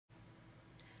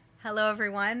Hello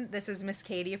everyone, this is Miss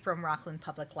Katie from Rockland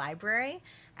Public Library,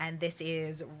 and this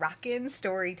is Rockin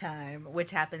Storytime, which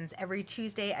happens every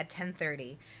Tuesday at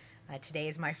 10:30. Today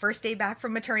is my first day back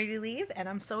from maternity leave, and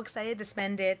I'm so excited to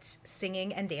spend it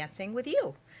singing and dancing with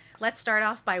you. Let's start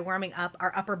off by warming up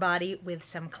our upper body with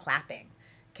some clapping.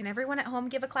 Can everyone at home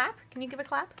give a clap? Can you give a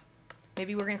clap?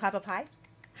 Maybe we're gonna clap up high,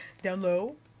 down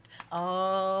low,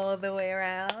 all the way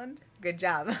around. Good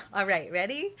job. All right,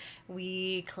 ready?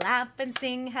 We clap and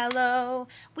sing hello.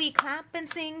 We clap and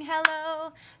sing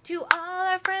hello. To all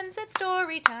our friends at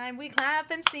story time, we clap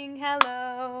and sing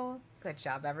hello. Good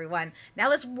job, everyone. Now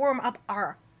let's warm up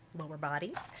our lower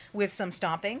bodies with some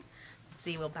stomping. Let's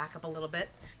see, we'll back up a little bit.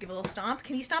 Give a little stomp.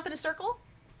 Can you stomp in a circle?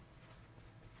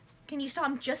 Can you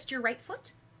stomp just your right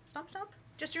foot? Stomp, stomp.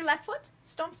 Just your left foot?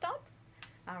 Stomp, stomp.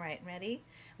 All right, ready?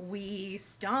 We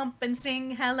stomp and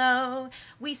sing hello.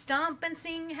 We stomp and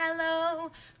sing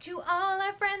hello. To all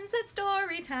our friends at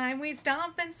story time, we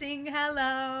stomp and sing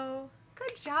hello.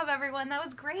 Good job, everyone. That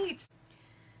was great.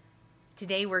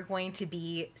 Today we're going to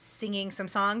be singing some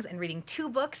songs and reading two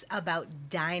books about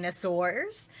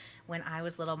dinosaurs. When I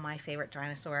was little, my favorite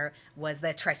dinosaur was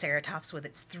the Triceratops with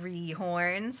its 3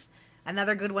 horns.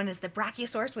 Another good one is the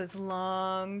Brachiosaurus with its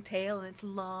long tail and its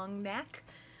long neck.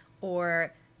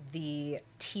 Or the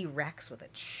T-Rex with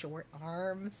its short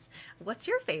arms. What's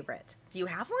your favorite? Do you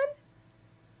have one?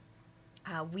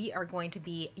 We are going to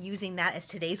be using that as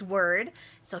today's word.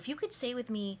 So if you could say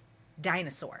with me,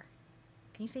 dinosaur.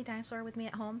 Can you say dinosaur with me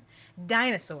at home?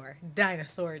 Dinosaur,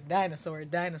 dinosaur, dinosaur,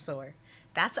 dinosaur.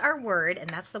 That's our word,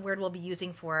 and that's the word we'll be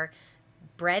using for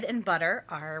bread and butter,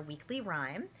 our weekly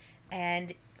rhyme.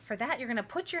 And for that, you're going to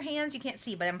put your hands, you can't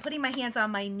see, but I'm putting my hands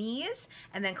on my knees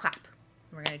and then clap.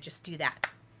 We're going to just do that.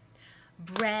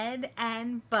 Bread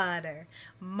and butter,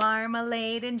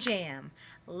 marmalade and jam.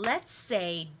 Let's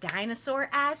say dinosaur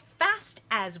as fast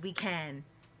as we can.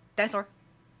 Dinosaur.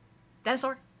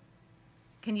 Dinosaur.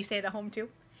 Can you say it at home too?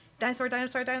 Dinosaur,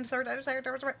 dinosaur, dinosaur, dinosaur,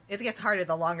 dinosaur. It gets harder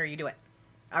the longer you do it.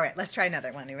 All right, let's try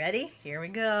another one. You ready? Here we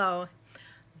go.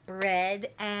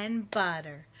 Bread and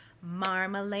butter,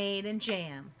 marmalade and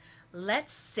jam.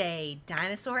 Let's say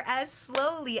dinosaur as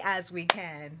slowly as we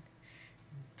can.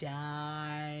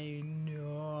 Dinosaur.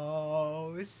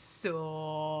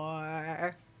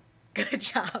 Good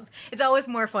job. It's always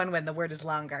more fun when the word is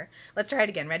longer. Let's try it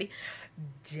again. Ready?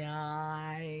 Dinosaur.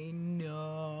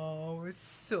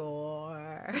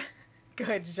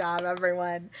 Good job,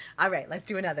 everyone. All right, let's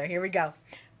do another. Here we go.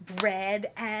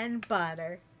 Bread and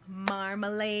butter,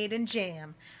 marmalade and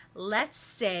jam. Let's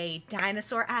say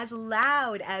dinosaur as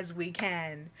loud as we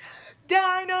can.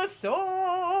 Dinosaur.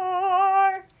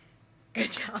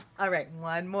 Good job. All right,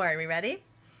 one more. Are we ready?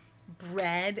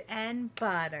 Bread and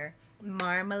butter,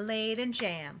 marmalade and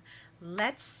jam.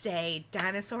 Let's say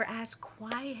dinosaur as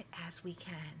quiet as we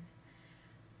can.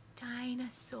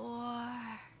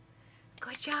 Dinosaur.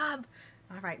 Good job.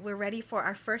 All right, we're ready for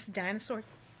our first dinosaur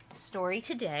story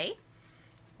today,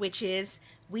 which is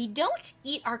We Don't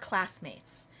Eat Our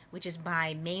Classmates, which is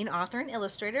by main author and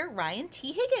illustrator Ryan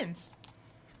T. Higgins.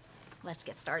 Let's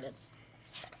get started.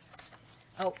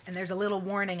 Oh, and there's a little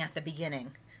warning at the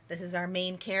beginning. This is our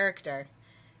main character.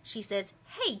 She says,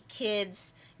 "Hey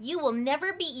kids, you will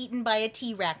never be eaten by a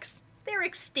T-Rex. They're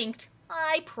extinct,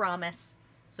 I promise.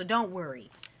 So don't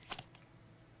worry.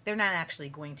 They're not actually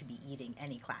going to be eating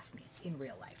any classmates in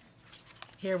real life."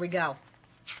 Here we go.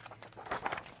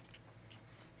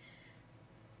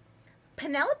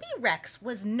 Penelope Rex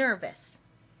was nervous.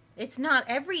 It's not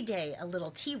every day a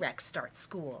little T-Rex starts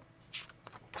school.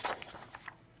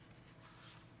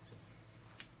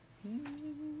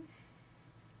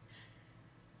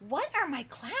 What are my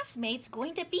classmates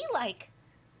going to be like?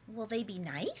 Will they be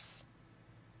nice?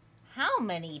 How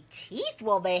many teeth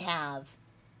will they have?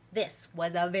 This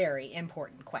was a very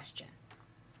important question.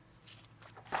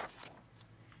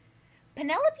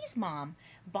 Penelope's mom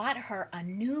bought her a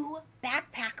new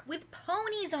backpack with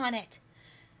ponies on it.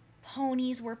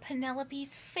 Ponies were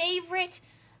Penelope's favorite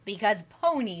because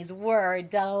ponies were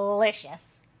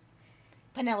delicious.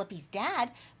 Penelope's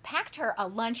dad packed her a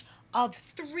lunch of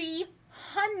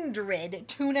 300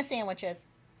 tuna sandwiches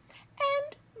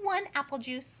and 1 apple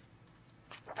juice.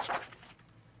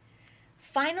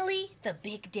 Finally, the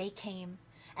big day came,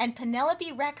 and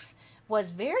Penelope Rex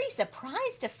was very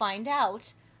surprised to find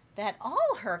out that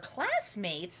all her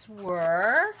classmates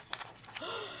were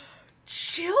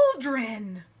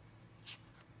children.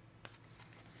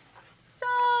 So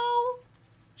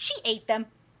she ate them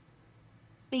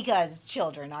because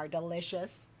children are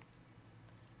delicious.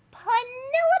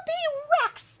 "Penelope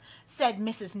Rex," said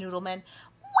Mrs. Noodleman,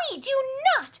 "we do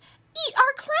not eat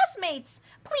our classmates.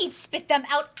 Please spit them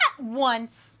out at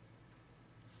once.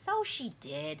 So she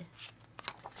did.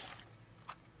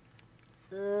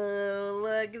 Ooh,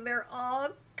 look, they're all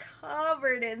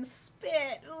covered in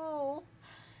spit. Ooh.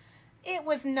 It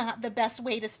was not the best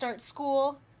way to start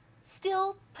school.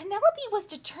 Still, Penelope was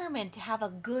determined to have a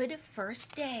good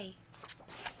first day.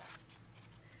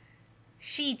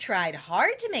 She tried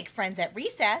hard to make friends at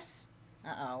recess.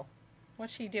 Uh-oh.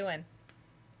 What's she doing?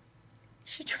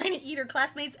 She trying to eat her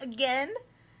classmates again?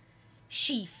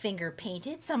 She finger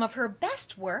painted some of her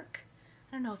best work.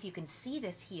 I don't know if you can see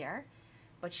this here,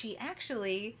 but she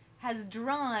actually has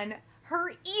drawn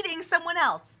her eating someone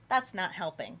else. That's not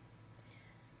helping.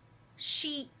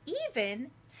 She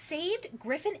even saved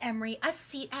Griffin Emery a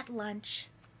seat at lunch.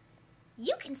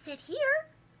 You can sit here.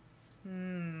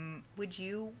 Would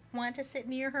you want to sit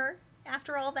near her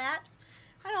after all that?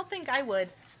 I don't think I would.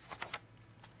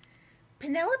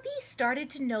 Penelope started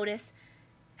to notice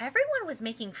everyone was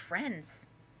making friends,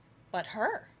 but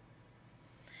her.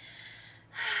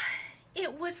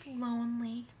 It was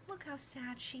lonely. Look how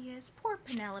sad she is. Poor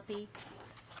Penelope.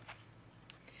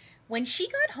 When she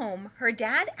got home, her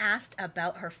dad asked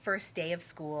about her first day of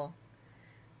school.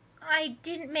 I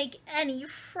didn't make any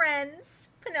friends,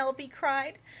 Penelope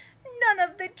cried. None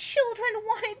of the children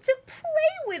wanted to play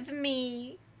with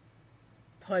me.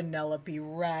 Penelope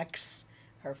Rex,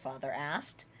 her father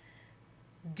asked.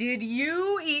 Did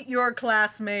you eat your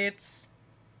classmates?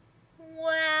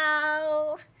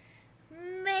 Well,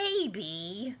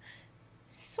 maybe.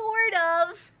 Sort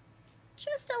of.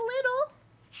 Just a little.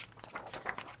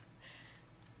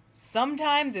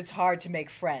 Sometimes it's hard to make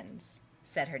friends,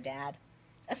 said her dad,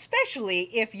 especially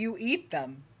if you eat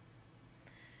them.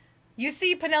 You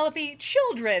see, Penelope,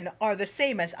 children are the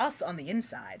same as us on the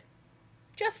inside,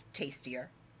 just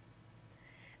tastier.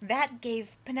 That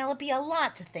gave Penelope a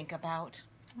lot to think about.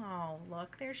 Oh,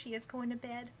 look, there she is going to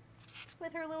bed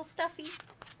with her little stuffy.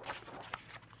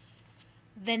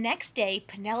 The next day,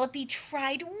 Penelope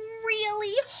tried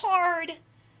really hard.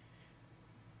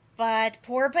 But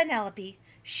poor Penelope,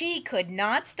 she could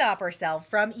not stop herself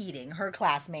from eating her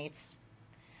classmates.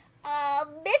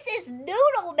 Mrs.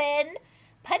 Noodleman,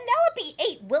 Penelope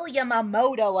ate William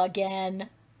Amoto again.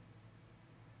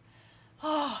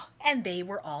 Oh, and they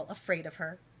were all afraid of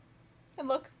her. And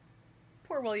look,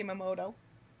 poor William Amoto.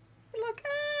 Look,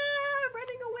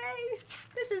 running away.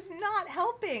 This is not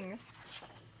helping.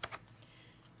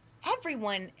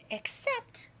 Everyone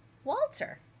except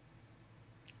Walter.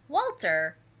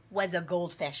 Walter was a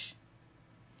goldfish.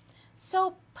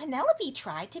 So Penelope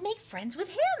tried to make friends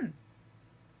with him.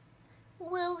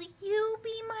 Will you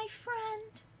be my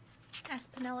friend?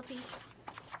 Asked Penelope.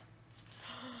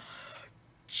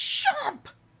 Jump!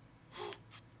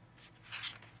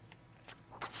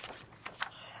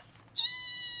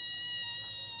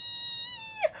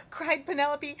 Cried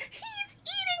Penelope. He's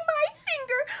eating my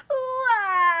finger!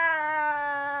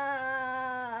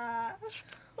 Ah!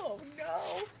 Oh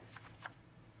no.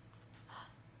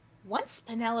 Once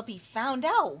Penelope found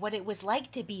out what it was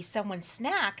like to be someone's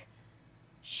snack,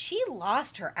 she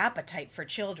lost her appetite for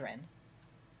children.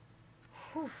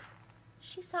 Whew.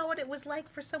 She saw what it was like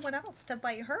for someone else to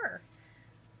bite her.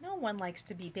 No one likes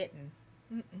to be bitten.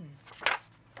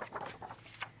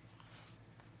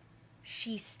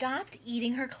 She stopped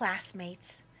eating her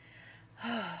classmates.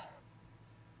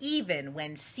 Even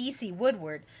when Cece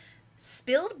Woodward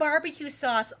spilled barbecue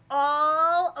sauce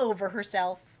all over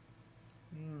herself.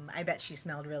 I bet she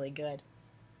smelled really good.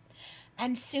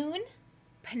 And soon,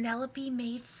 Penelope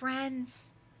made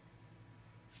friends.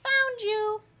 Found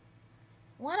you.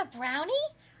 Want a brownie?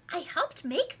 I helped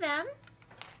make them.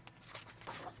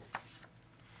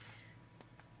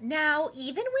 Now,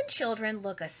 even when children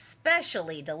look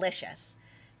especially delicious,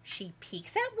 she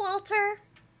peeks at Walter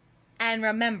and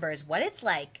remembers what it's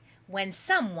like when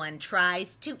someone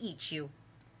tries to eat you.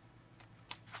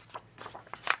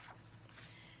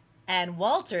 And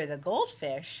Walter the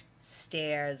goldfish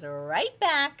stares right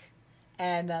back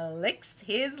and licks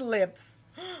his lips.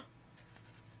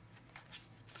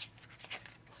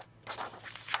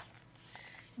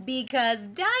 Because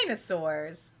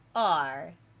dinosaurs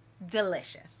are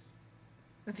delicious.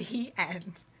 The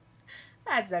end.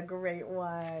 That's a great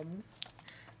one.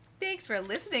 Thanks for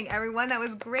listening, everyone. That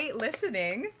was great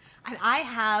listening. And I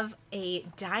have a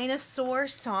dinosaur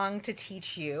song to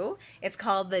teach you. It's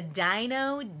called the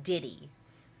Dino Ditty.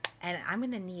 And I'm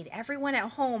going to need everyone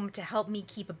at home to help me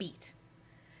keep a beat.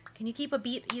 Can you keep a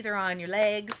beat either on your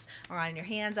legs or on your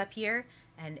hands up here?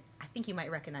 And I think you might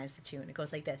recognize the tune. It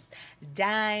goes like this.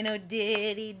 Dino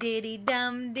ditty ditty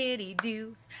dum ditty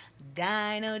do.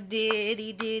 Dino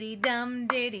ditty ditty dum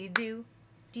ditty do.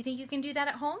 Do you think you can do that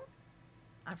at home?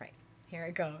 All right, here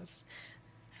it goes.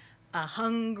 A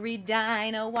hungry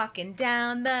dino walking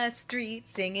down the street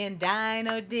singing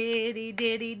dino diddy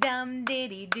diddy dum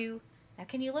diddy do. Now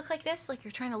can you look like this, like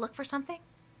you're trying to look for something?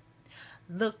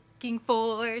 Looking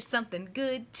for something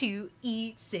good to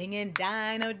eat singing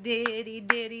dino diddy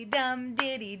diddy dum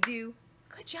diddy do.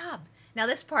 Good job. Now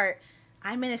this part,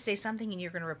 I'm going to say something and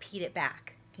you're going to repeat it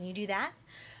back. Can you do that?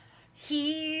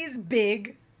 He's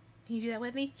big. Can you do that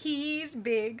with me? He's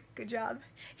big. Good job.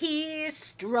 He's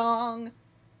strong.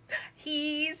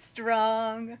 He's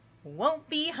strong, won't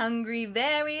be hungry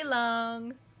very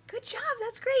long. Good job,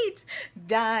 that's great.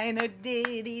 Dino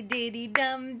diddy diddy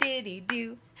dum diddy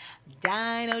do.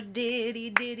 Dino diddy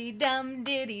diddy dum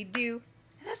diddy do.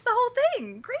 That's the whole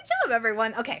thing. Great job,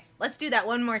 everyone. Okay, let's do that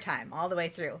one more time, all the way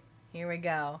through. Here we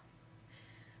go.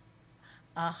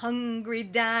 A hungry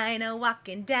dino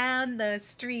walking down the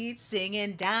street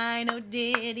singing dino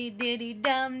diddy diddy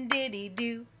dum diddy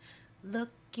do.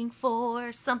 Looking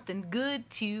for something good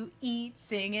to eat,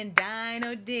 singing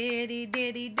dino diddy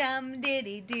diddy dum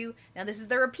diddy do. Now this is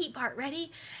the repeat part.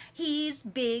 Ready? He's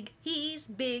big, he's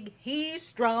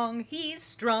strong,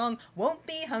 won't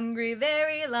be hungry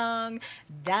very long.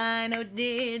 Dino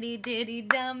diddy diddy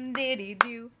dum diddy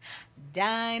do.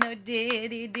 Dino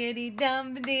diddy diddy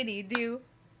dum diddy do.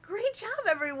 Great job,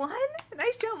 everyone.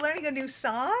 Nice job learning a new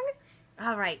song.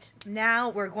 All right, now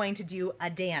we're going to do a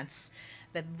dance.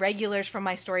 The regulars from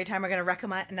my story time are going to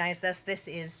recognize this. This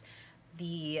is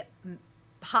the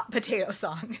hot potato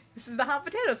song. This is the hot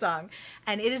potato song.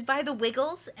 And it is by the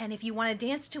Wiggles. And if you want to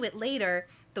dance to it later,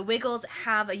 the Wiggles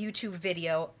have a YouTube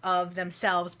video of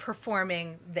themselves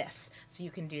performing this. So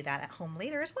you can do that at home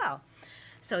later as well.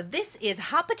 So this is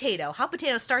hot potato. Hot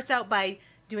potato starts out by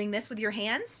doing this with your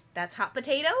hands. That's hot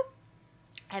potato.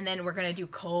 And then we're going to do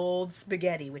cold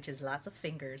spaghetti, which is lots of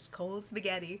fingers. Cold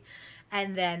spaghetti.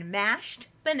 And then mashed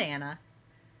banana.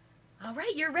 All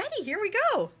right, you're ready. Here we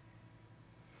go.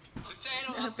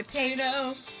 Potato, Hot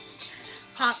potato.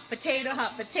 Hot potato,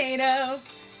 hot potato.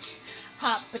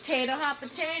 Hot potato, hot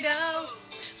potato.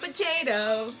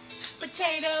 Potato.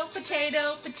 Potato,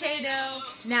 potato, potato.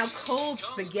 Now cold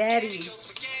spaghetti.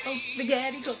 Cold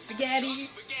spaghetti, cold spaghetti.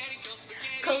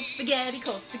 Cold spaghetti,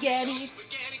 cold spaghetti.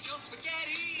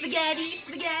 Spaghetti,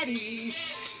 spaghetti.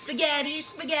 Spaghetti,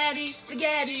 spaghetti,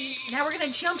 spaghetti. Now we're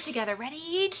going to jump together.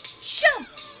 Ready? Jump!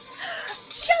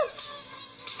 Jump!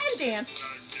 And dance.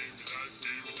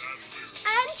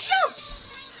 And jump!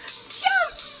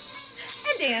 Jump!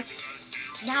 And dance.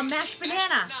 Now mashed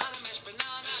banana.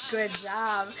 Good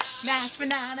job. Mashed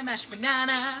banana, mashed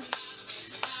banana.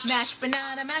 Mashed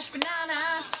banana, mashed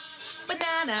banana.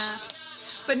 Banana.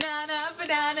 Banana,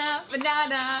 banana,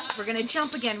 banana. We're going to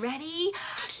jump again. Ready?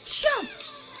 Jump!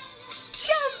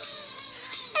 Jump!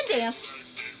 And dance.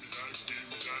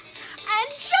 And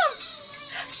jump!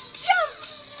 Jump!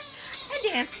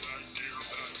 And dance.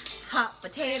 Hot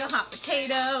potato, hot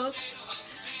potato.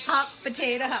 Hot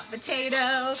potato, hot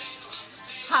potato.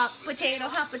 Hot potato,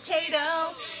 hot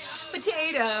potato.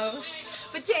 Potato.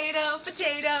 Potato,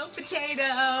 potato,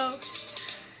 potato.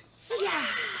 Yeah.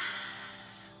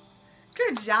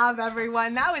 Good job,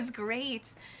 everyone. That was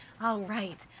great. All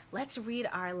right, let's read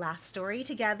our last story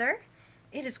together.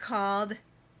 It is called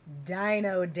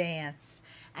Dino Dance,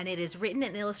 and it is written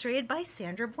and illustrated by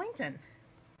Sandra Boynton.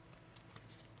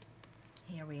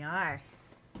 Here we are.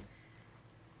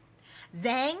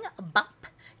 Zang, bop,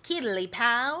 kiddly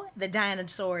pow, the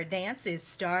dinosaur dance is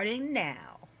starting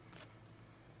now.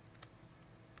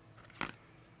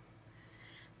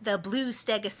 The blue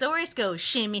stegosaurus goes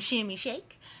shimmy, shimmy,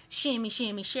 shake, shimmy,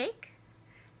 shimmy, shake.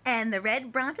 And the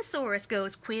red brontosaurus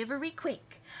goes quivery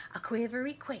quake, a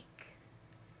quivery quake.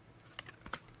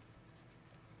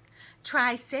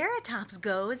 Triceratops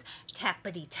goes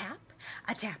tappity tap,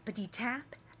 a tappity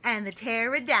tap. And the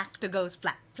pterodactyl goes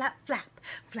flap, flap, flap,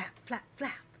 flap, flap,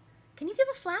 flap. Can you give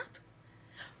a flap?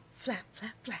 Flap,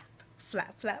 flap, flap,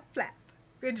 flap, flap, flap.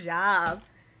 Good job.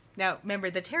 Now, remember,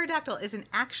 the pterodactyl isn't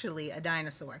actually a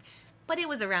dinosaur, but it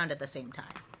was around at the same time.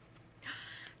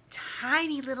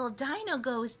 Tiny little dino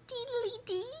goes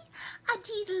deedly-dee, a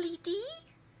deedly-dee.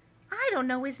 I don't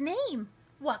know his name.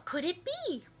 What could it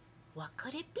be? What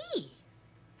could it be?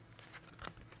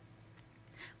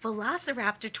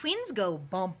 Velociraptor twins go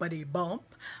bumpity-bump,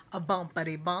 a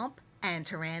bumpity-bump, and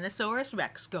Tyrannosaurus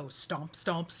Rex goes stomp,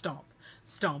 stomp, stomp,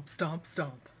 stomp, stomp,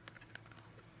 stomp.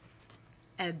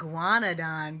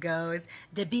 Iguanodon goes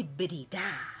da-bibbity-da,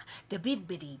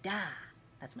 da-bibbity-da.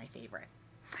 That's my favorite.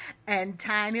 And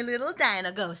tiny little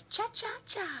dino goes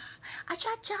cha-cha-cha, a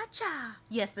cha-cha-cha.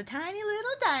 Yes, the tiny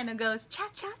little dino goes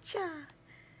cha-cha-cha.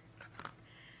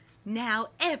 Now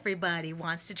everybody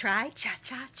wants to try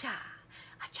cha-cha-cha.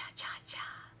 A-cha-cha-cha.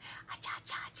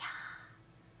 A-cha-cha-cha.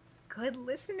 Good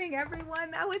listening, everyone.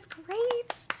 That was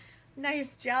great.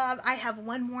 Nice job. I have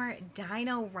one more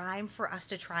dino rhyme for us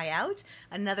to try out.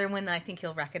 Another one that I think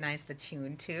you'll recognize the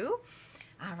tune too.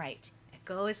 All right. It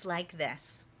goes like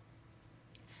this.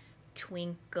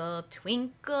 Twinkle,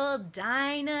 twinkle,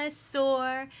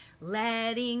 dinosaur,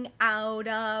 letting out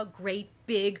a great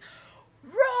big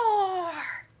roar.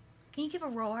 Can you give a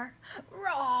roar?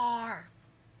 Roar.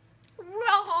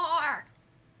 Roar.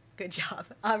 Good job.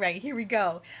 All right, here we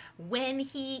go. When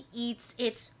he eats,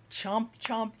 it's chomp,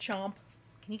 chomp, chomp.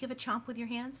 Can you give a chomp with your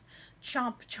hands?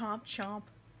 Chomp, chomp, chomp.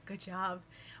 Good job.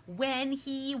 When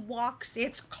he walks,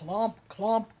 it's clomp,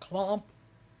 clomp, clomp.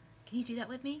 Can you do that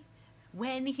with me?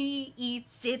 When he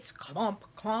eats, it's clomp,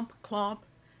 clomp, clomp.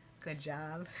 Good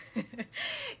job.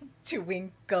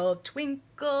 Twinkle,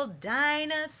 twinkle,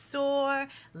 dinosaur,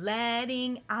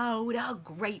 letting out a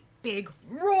great big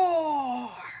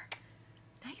roar.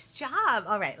 Nice job.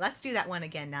 All right, let's do that one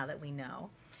again now that we know.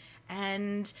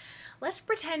 And let's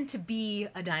pretend to be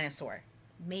a dinosaur.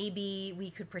 Maybe we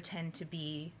could pretend to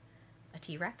be a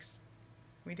T-Rex.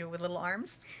 We do it with little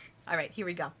arms. All right, here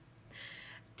we go.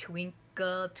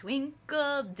 Twinkle,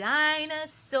 twinkle,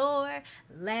 dinosaur,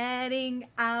 letting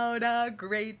out a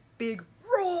great big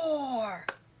roar.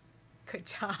 Good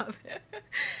job.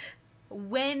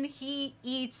 When he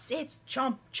eats, it's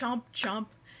chomp, chomp, chomp.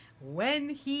 When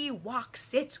he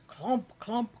walks, it's clomp,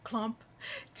 clomp, clomp.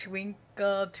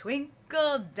 Twinkle,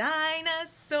 twinkle,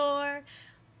 dinosaur,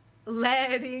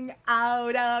 letting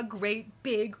out a great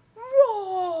big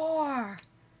roar.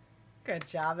 Good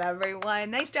job, everyone.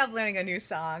 Nice job learning a new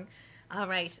song. All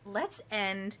right, let's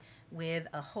end with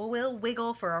a whole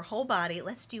wiggle for our whole body.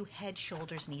 Let's do head,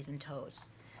 shoulders, knees, and toes.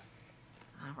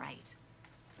 All right,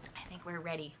 I think we're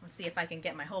ready. Let's see if I can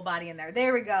get my whole body in there.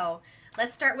 There we go.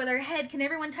 Let's start with our head. Can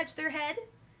everyone touch their head?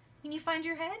 Can you find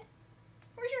your head?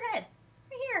 Where's your head?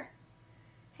 Right here.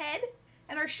 Head.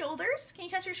 And our shoulders. Can you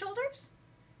touch your shoulders?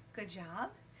 Good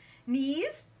job.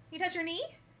 Knees. Can you touch your knee?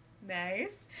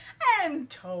 Nice. And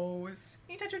toes.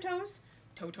 Can you touch your toes?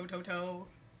 Toe, toe, toe, toe.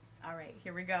 All right,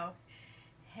 here we go.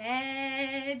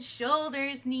 Head,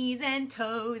 shoulders, knees, and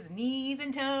toes. Knees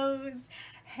and toes.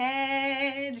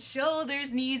 Head,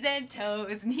 shoulders, knees, and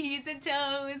toes. Knees and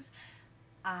toes.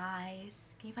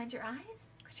 Eyes. Can you find your eyes?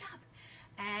 Good job.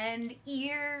 And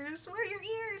ears. Where are your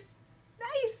ears?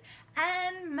 Nice.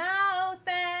 And mouth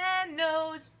and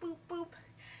nose. Boop, boop.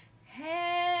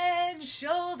 Head,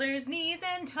 shoulders, knees,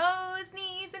 and toes.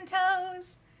 Knees and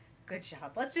toes. Good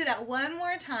job. Let's do that one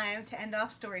more time to end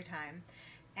off story time.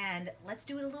 And let's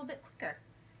do it a little bit quicker.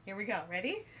 Here we go.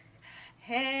 Ready?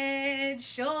 Head,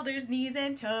 shoulders, knees,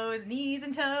 and toes. Knees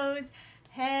and toes.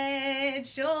 Head,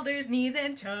 shoulders, knees,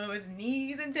 and toes.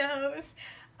 Knees and toes.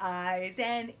 Eyes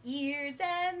and ears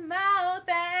and mouth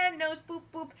and nose. Boop,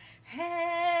 boop.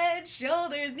 Head,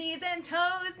 shoulders, knees, and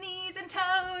toes. Knees and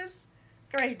toes.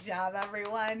 Great job,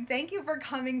 everyone. Thank you for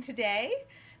coming today.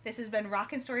 This has been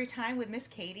Rockin Storytime with Miss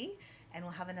Katie, and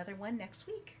we'll have another one next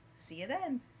week. See you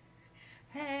then.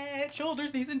 Head,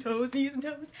 shoulders, knees, and toes, knees and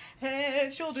toes.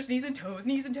 Head, shoulders, knees, and toes,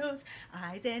 knees and toes.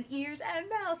 Eyes and ears and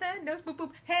mouth and nose. Boop,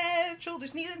 boop. Head,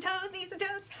 shoulders, knees, and toes, knees and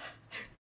toes.